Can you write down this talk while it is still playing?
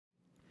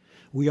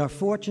We are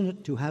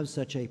fortunate to have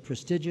such a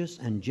prestigious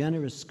and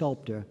generous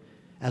sculptor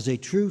as a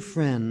true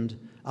friend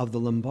of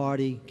the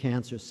Lombardi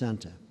Cancer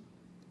Center.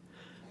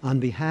 On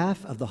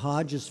behalf of the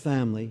Hodges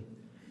family,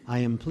 I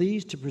am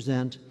pleased to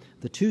present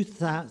the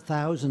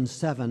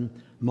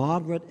 2007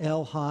 Margaret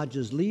L.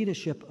 Hodges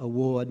Leadership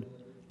Award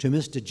to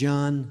Mr.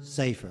 John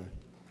Safer.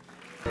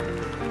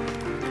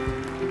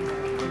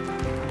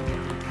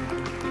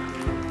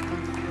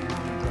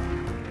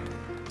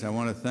 I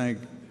want to thank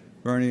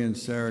Bernie and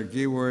Sarah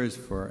Gewers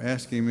for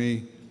asking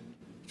me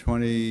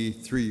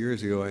 23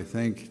 years ago, I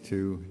think,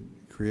 to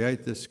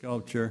create this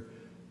sculpture,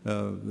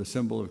 the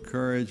symbol of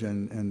courage,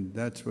 and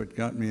that's what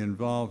got me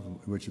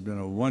involved, which has been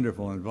a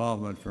wonderful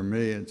involvement for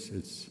me.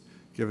 It's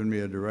given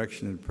me a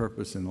direction and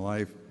purpose in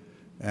life,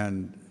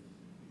 and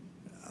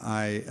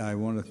I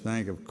want to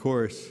thank, of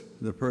course,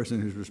 the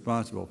person who's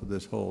responsible for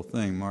this whole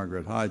thing,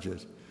 Margaret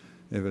Hodges.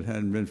 If it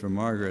hadn't been for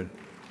Margaret,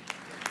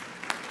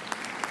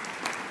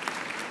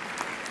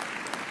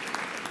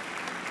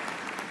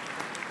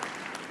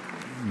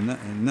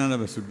 none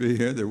of us would be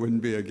here. There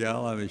wouldn't be a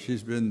Gala. I mean,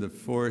 she's been the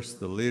force,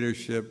 the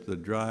leadership, the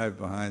drive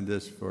behind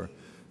this for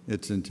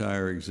its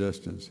entire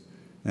existence.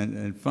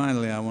 And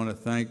finally, I want to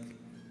thank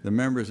the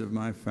members of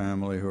my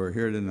family who are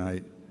here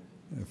tonight.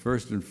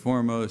 First and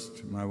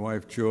foremost, my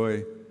wife,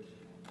 Joy.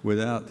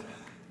 Without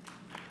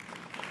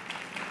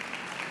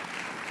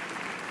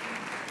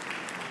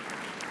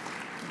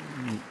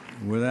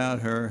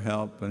her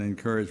help and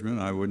encouragement,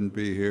 I wouldn't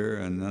be here,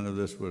 and none of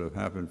this would have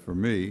happened for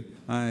me.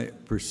 I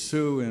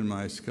pursue in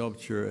my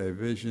sculpture a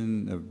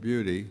vision of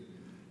beauty,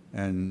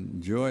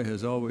 and Joy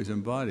has always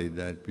embodied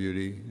that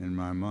beauty in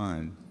my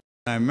mind.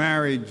 I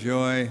married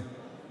Joy.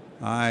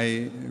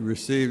 I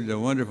received a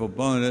wonderful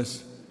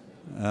bonus.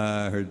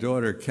 Her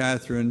daughter,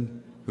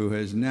 Catherine, who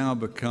has now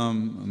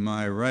become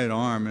my right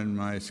arm in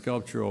my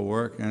sculptural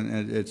work,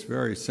 and it's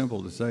very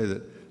simple to say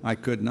that I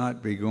could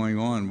not be going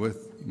on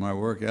with my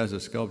work as a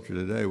sculptor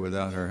today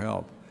without her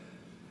help.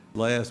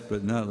 Last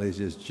but not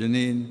least is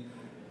Janine,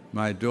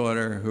 my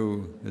daughter,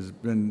 who has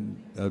been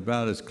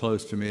about as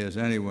close to me as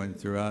anyone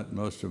throughout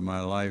most of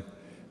my life.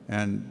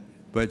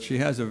 But she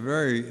has a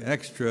very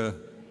extra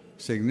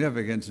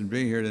significance in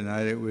being here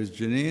tonight. It was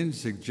Janine's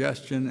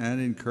suggestion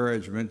and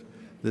encouragement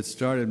that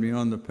started me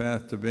on the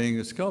path to being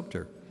a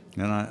sculptor.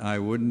 And I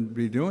wouldn't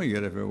be doing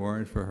it if it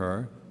weren't for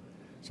her.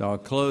 So I'll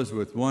close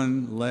with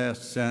one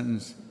last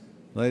sentence.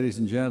 Ladies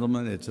and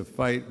gentlemen, it's a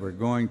fight we're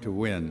going to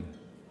win.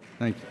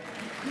 Thank you.